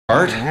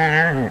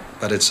Art,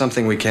 but it's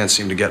something we can't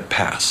seem to get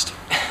past.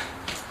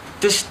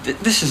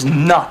 This is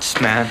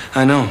nuts, man.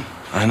 I know.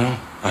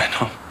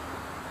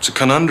 It's a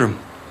conundrum.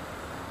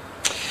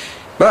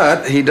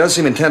 But he does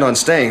seem intent on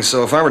staying,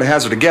 so if I were to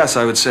hazard a guess,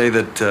 I would say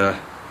that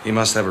he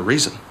must have a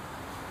reason.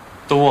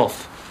 The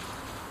wolf.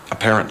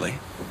 Apparently.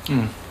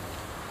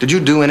 Did you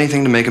do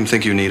anything to make him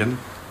think you need him?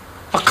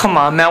 Oh, come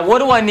on, man. What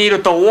do I need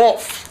with the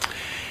wolf?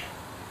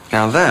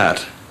 Now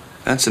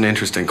that's an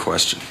interesting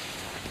question.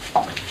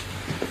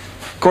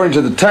 According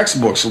to the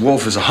textbooks, the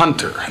wolf is a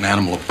hunter, an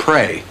animal of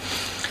prey.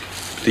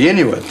 The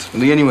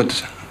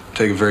Inuit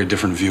take a very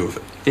different view of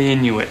it. The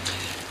Inuit.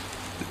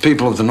 The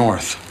people of the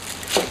North.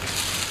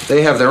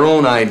 They have their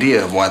own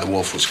idea of why the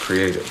wolf was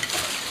created.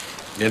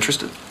 You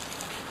interested?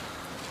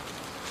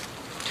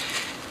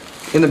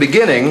 In the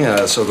beginning,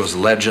 so goes the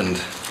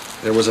legend,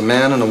 there was a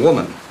man and a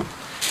woman.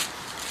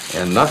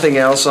 And nothing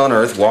else on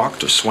earth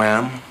walked or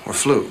swam or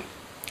flew.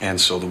 And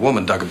so the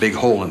woman dug a big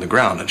hole in the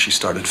ground and she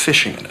started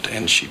fishing in it.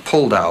 And she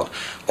pulled out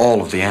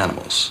all of the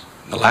animals.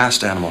 The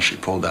last animal she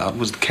pulled out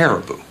was the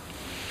caribou.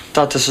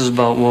 Thought this was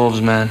about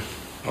wolves, man.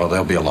 Oh,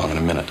 they'll be along in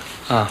a minute.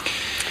 Ah.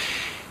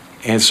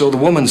 And so the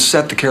woman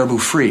set the caribou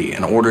free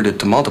and ordered it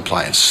to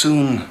multiply. And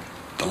soon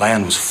the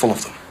land was full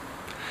of them.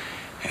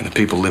 And the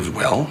people lived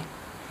well.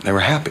 They were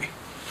happy.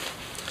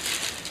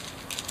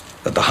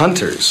 But the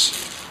hunters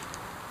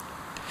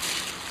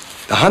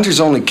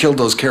only killed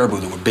those caribou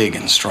that were big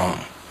and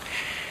strong.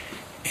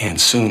 And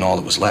soon all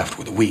that was left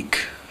were the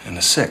weak and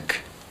the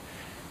sick.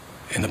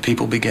 And the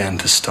people began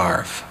to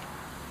starve.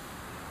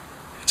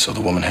 And so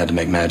the woman had to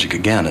make magic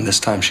again, and this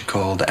time she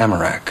called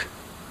Amarak,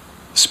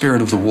 the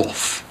spirit of the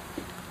wolf,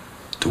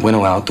 to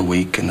winnow out the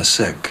weak and the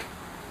sick,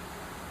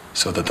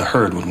 so that the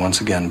herd would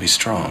once again be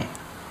strong.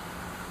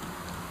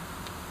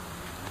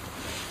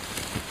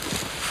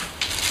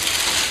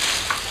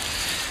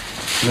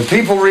 The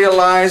people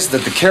realized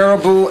that the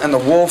caribou and the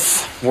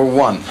wolf were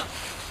one.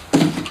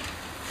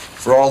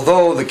 For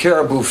although the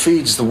caribou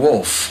feeds the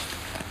wolf,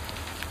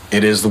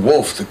 it is the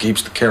wolf that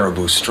keeps the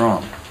caribou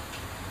strong.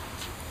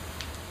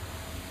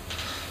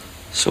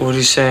 So what are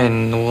you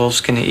saying? The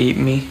wolf's gonna eat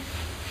me?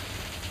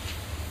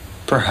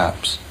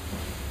 Perhaps.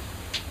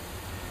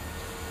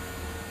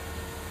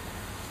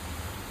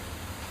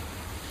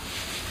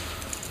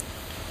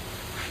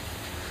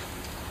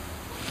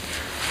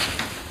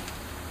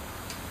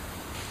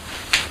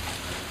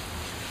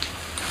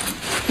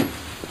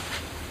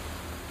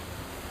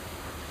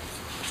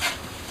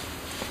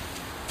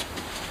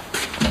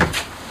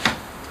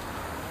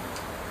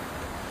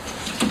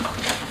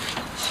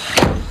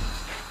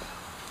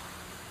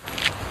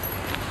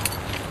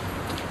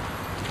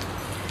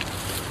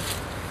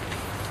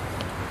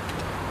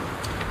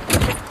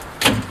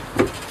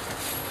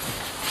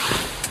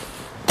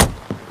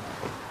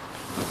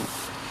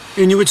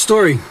 Inuit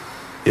story.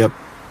 Yep.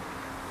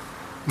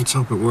 Let's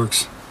hope it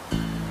works.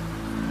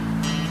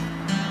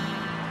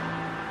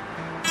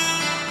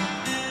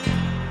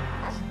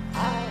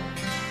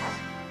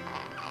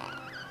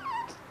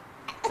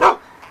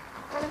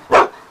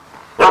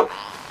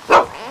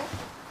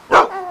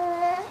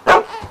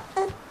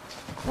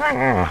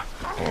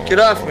 Get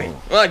off me.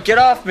 What? Get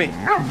off me.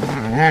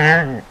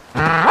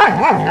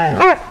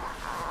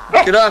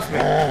 Get off me.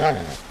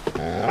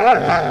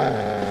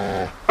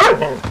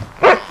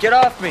 Get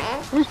off me.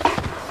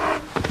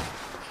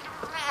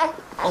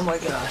 Oh my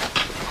God.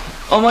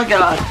 Oh my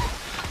God.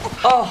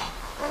 Oh,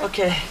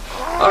 okay.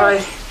 All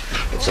right.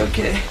 It's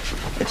okay.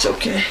 It's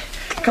okay.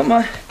 Come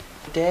on.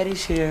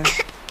 Daddy's here.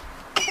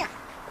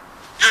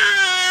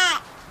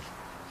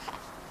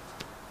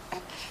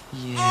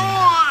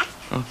 Yeah.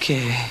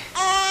 Okay.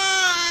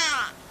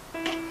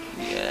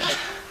 Yeah.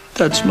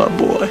 That's my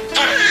boy.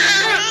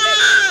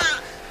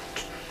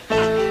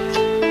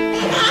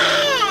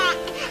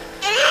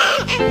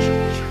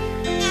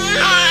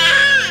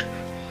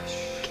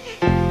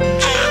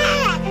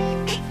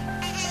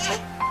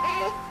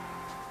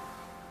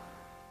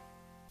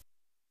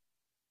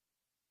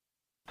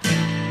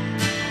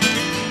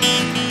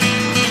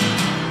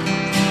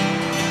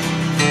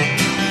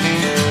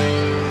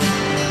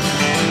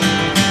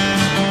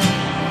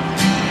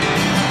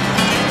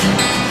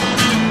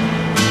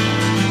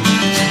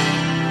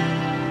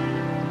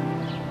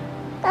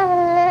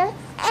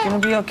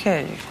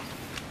 Okay.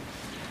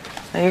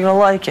 And you're gonna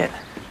like it.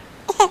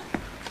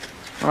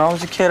 When I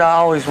was a kid, I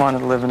always wanted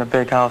to live in a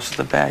big house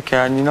with a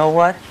backyard. And you know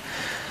what?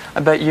 I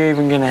bet you're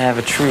even gonna have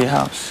a tree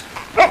house.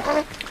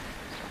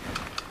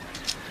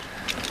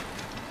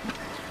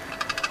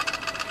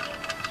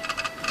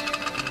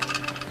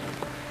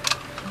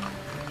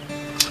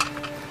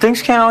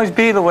 Things can't always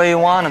be the way you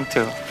want them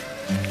to.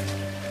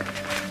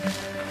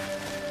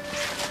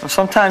 Well,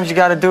 sometimes you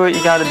gotta do what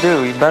you gotta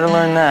do. You better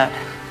learn that.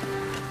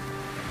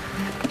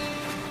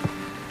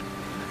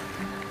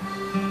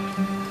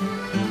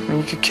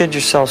 You can kid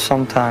yourself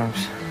sometimes.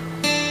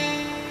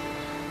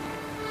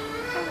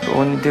 But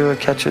when you do, it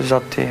catches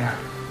up to you.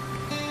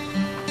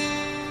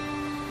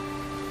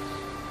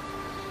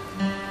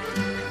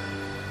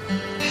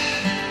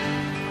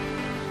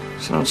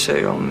 So don't say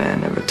your old man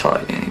never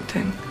taught you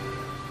anything.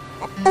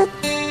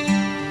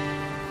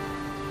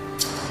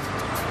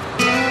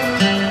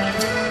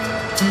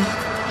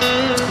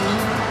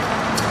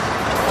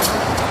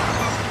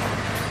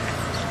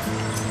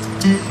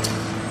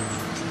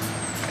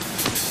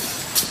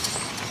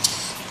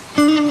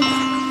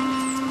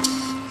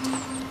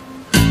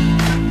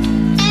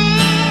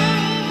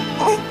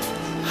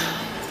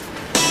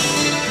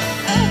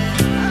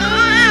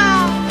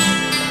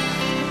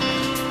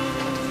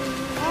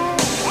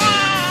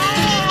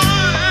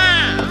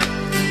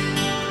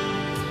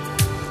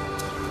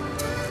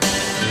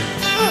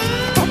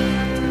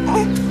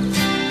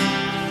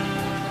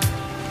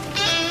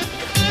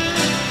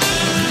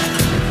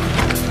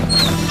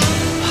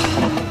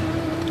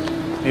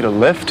 Need a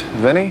lift,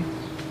 Vinny?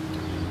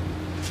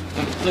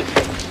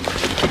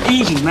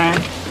 Easy,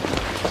 man.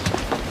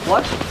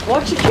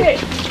 Watch your kick.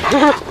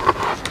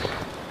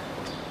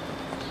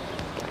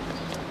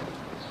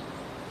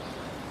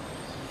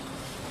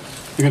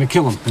 You're gonna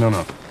kill him.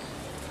 No.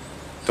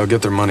 They'll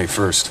get their money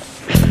first.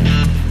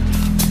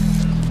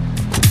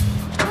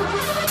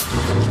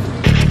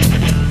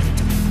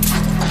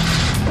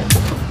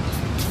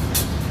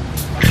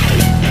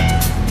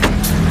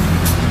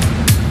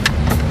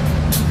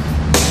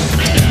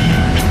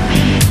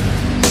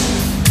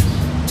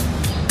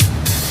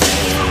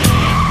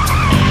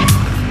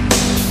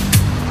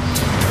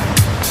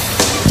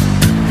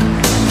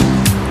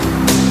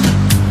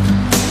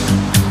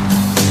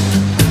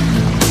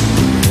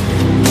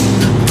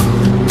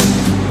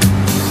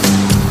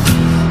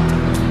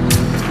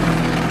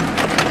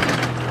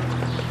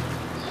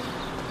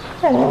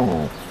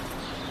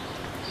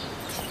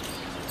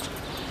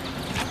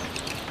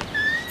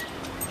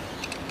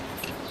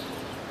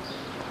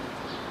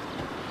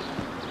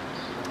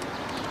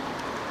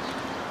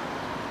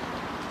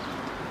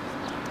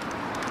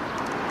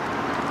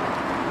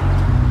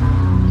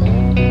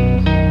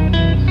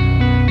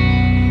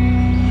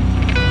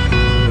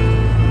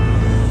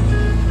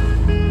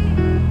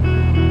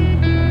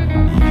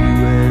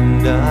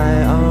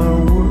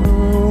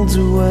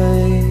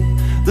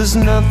 There's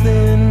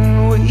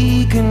nothing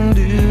we can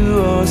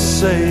do or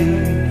say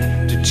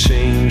to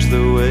change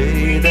the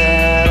way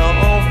that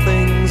all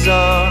things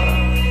are,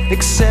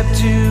 except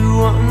to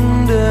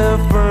wander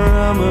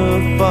from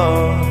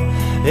afar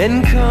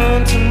and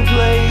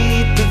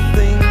contemplate the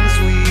things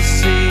we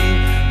see.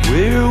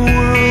 We're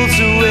worlds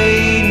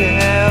away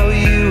now,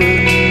 you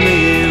and me.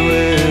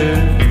 We're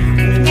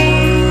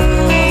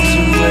worlds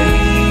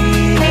away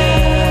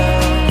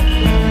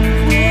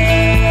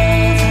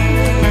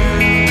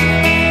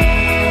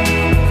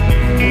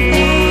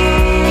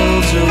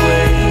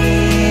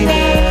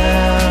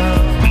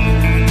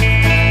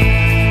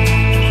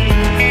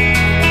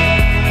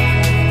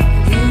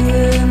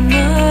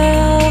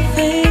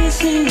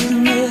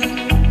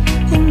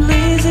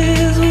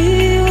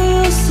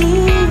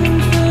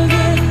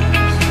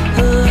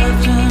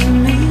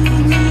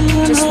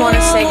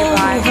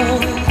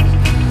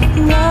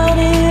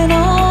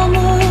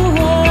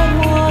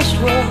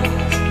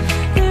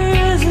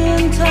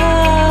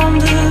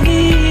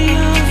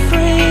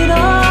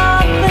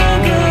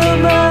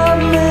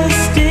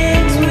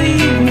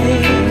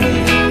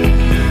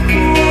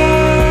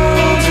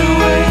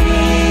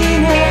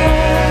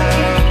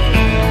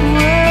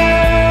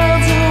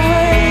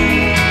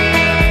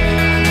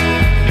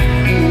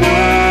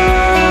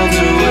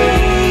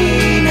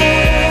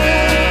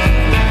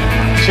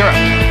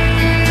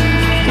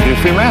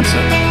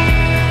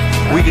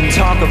We can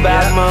talk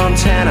about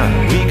Montana,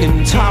 we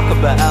can talk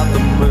about the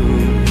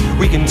moon,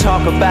 we can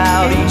talk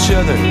about each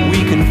other,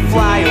 we can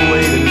fly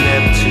away to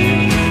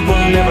Neptune.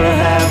 We'll never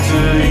have to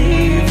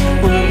leave,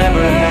 we'll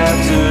never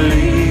have to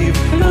leave,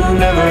 we'll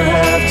never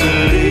have to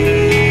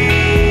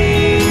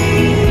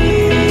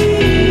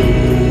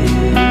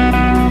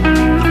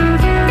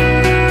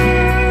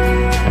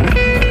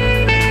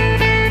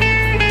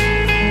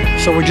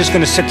So we're just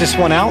gonna sit this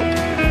one out?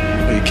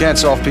 Well, you can't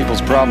solve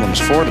people's problems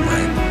for them,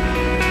 right?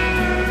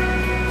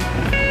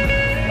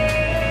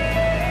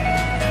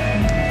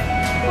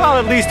 Well,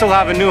 at least he'll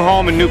have a new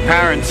home and new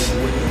parents.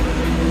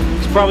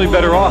 He's probably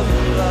better off.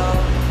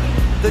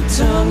 The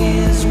tongue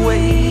is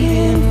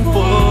waiting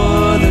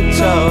for the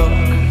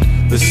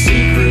talk. The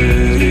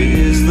secret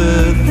is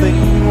the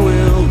thing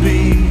will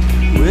be.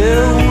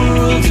 We're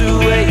worlds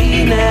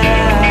away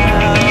now.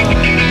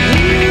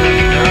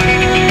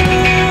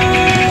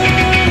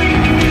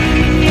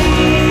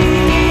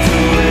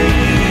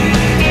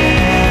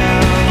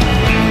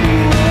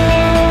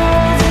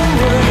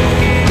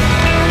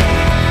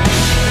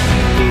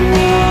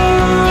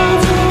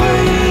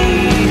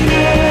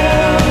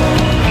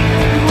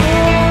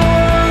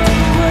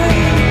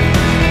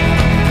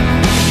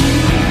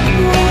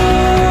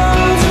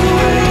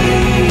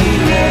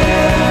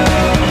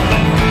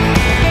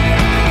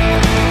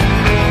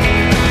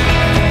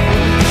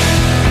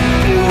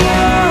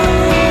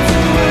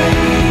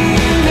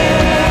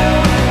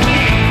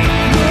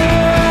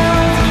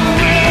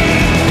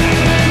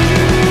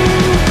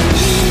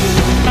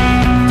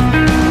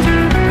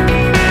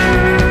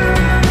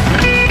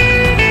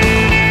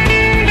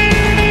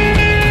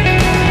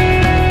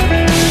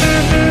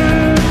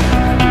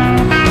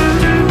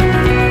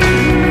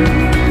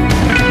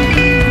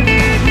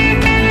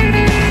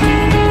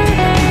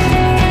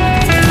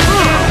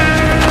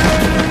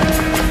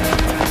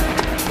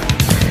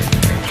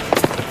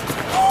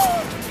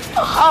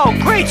 Oh,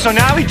 great. So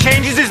now he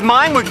changes his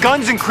mind with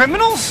guns and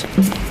criminals?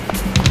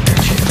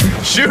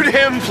 Shoot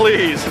him,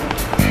 please.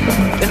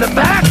 In the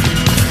back?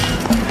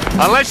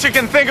 Unless you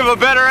can think of a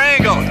better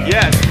angle.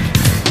 Yes.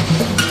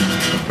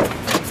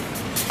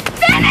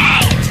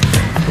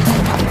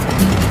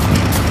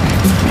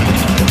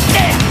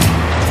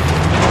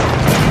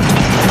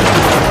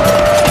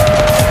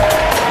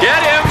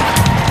 Get him!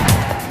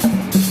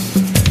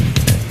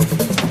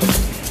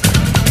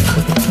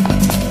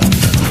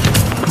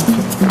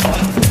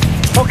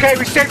 Okay,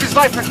 we saved his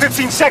life for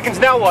 15 seconds.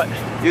 Now what?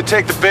 You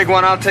take the big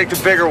one, I'll take the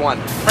bigger one.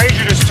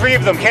 Frazier, there's 3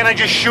 of them. Can't I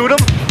just shoot him?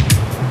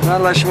 Not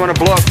unless you want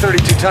to blow up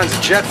 32 tons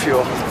of jet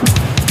fuel.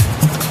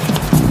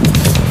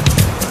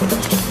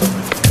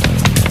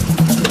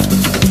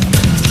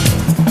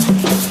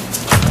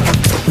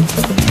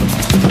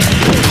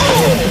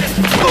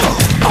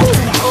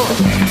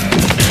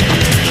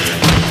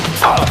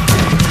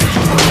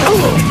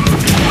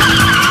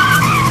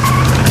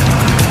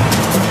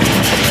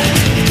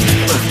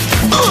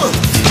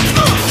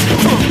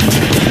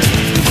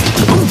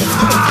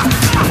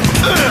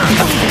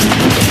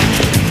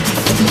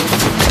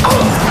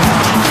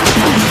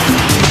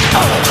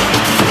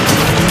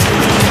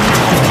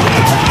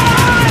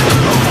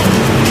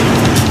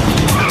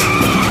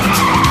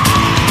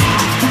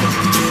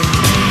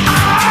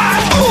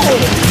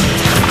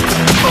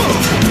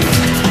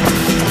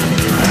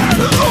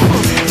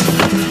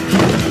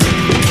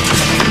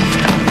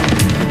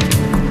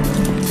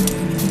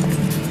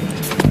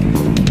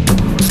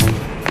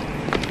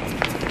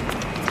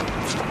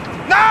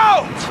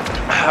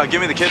 Give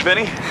me the kid,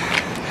 Vinny.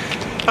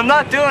 I'm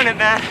not doing it,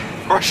 man.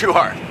 Of course you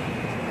are.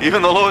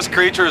 Even the lowest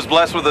creature is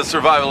blessed with a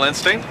survival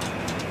instinct.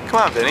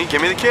 Come on, Vinny,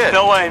 give me the kid.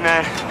 No way,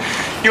 man.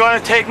 You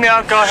want to take me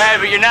out, go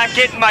ahead, but you're not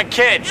getting my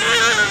kid.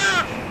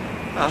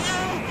 Well,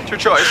 it's your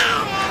choice.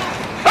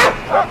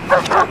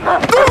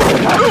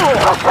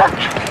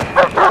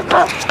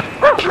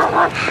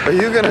 Are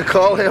you gonna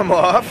call him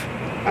off?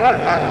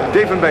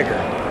 Diefenbaker,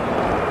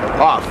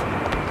 off.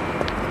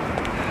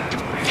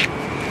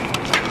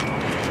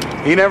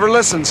 He never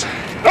listens.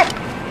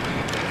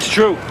 It's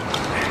true.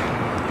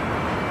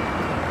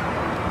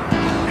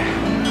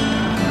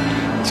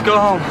 Let's go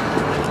home.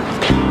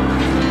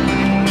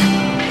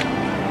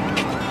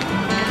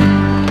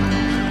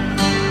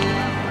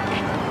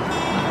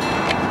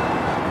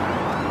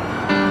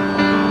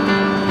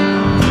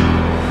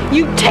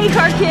 You take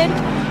our kid?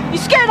 You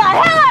scared the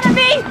hell out of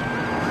me!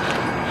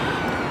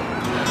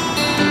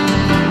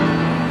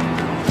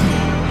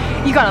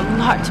 You got a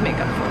lot to make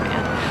up for, man.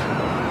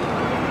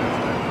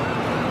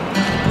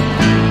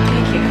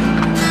 Thank you.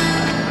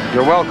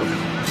 You're welcome.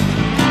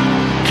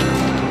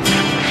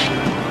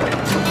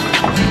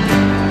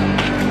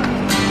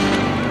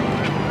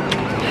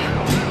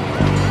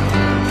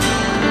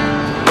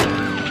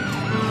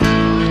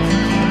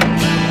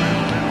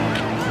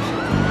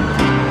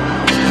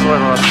 He's a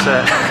little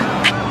upset.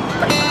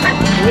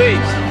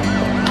 Please,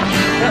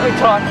 can't we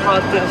talk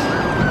about this?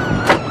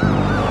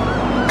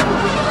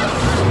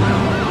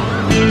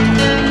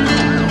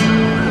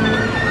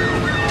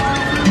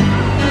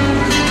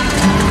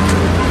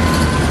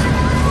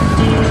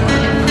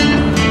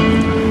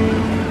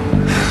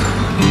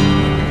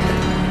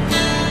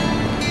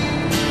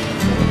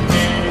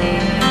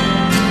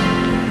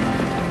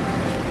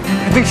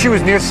 I think she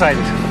was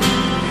nearsighted.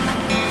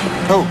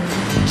 Who?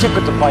 Chick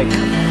with the bike.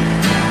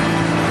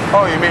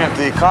 Oh, you mean at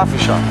the coffee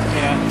shop?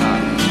 Yeah.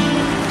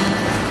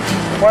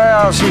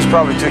 Well, she's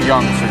probably too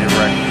young for you,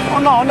 right?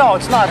 Oh, no,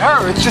 it's not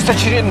her. It's just that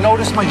she didn't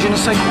notice my je ne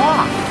sais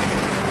quoi.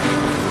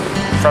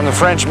 From the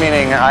French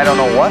meaning, I don't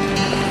know what?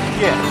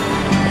 Yeah.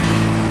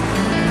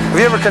 Have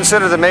you ever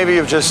considered that maybe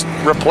you've just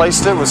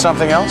replaced it with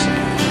something else?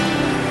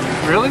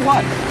 Really?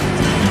 What?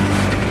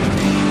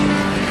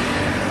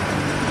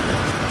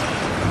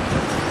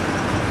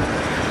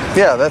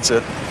 Yeah, that's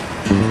it.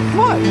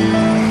 What?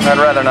 I'd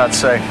rather not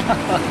say.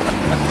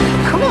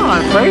 Come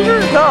on, Frazier.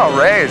 No,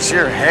 Ray, it's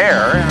your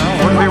hair. You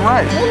know, wouldn't be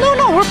right. Well,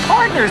 no, we're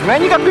partners,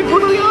 man. You gotta be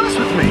brutally honest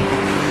with me.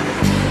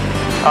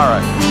 All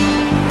right.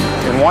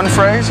 In one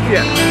phrase?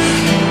 Yeah.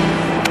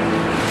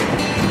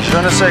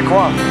 Je ne sais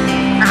quoi.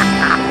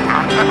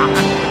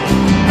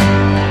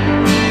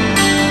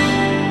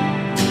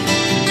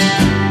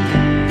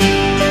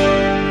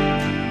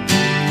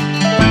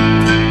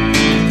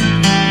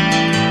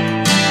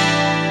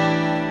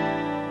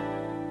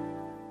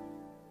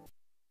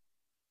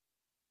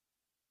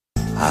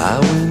 High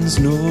winds,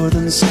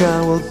 northern sky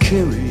will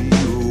carry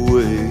you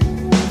away.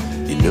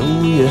 You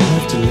know you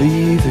have to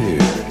leave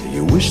here.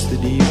 You wish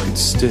that you could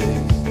stay.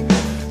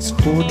 There's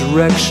 4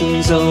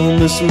 directions on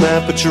this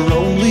map, but you're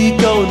only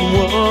going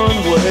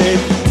one way.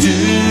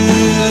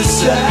 Due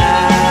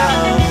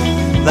south,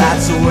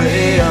 that's the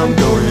way I'm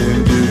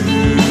going.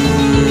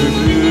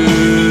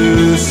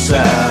 Due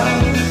south.